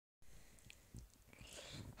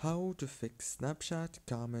How to fix Snapchat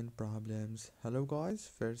common problems. Hello guys,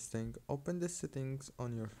 first thing, open the settings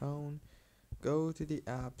on your phone, go to the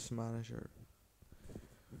apps manager.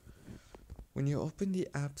 When you open the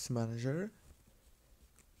apps manager,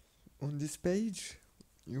 on this page,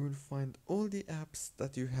 you will find all the apps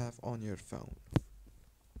that you have on your phone.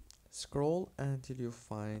 Scroll until you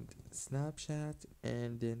find Snapchat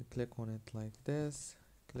and then click on it like this.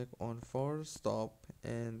 Click on force stop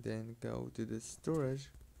and then go to the storage.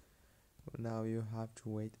 Now you have to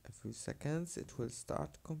wait a few seconds. It will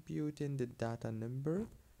start computing the data number.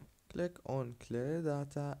 Click on clear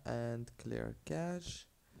data and clear cache.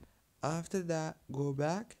 After that, go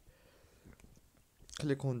back,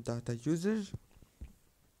 click on data usage,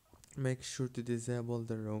 make sure to disable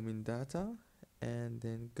the roaming data, and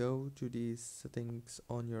then go to the settings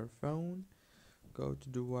on your phone, go to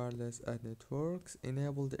the wireless and networks,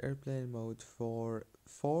 enable the airplane mode for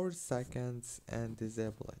 4 seconds and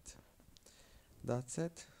disable it. That's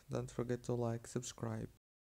it. Don't forget to like, subscribe.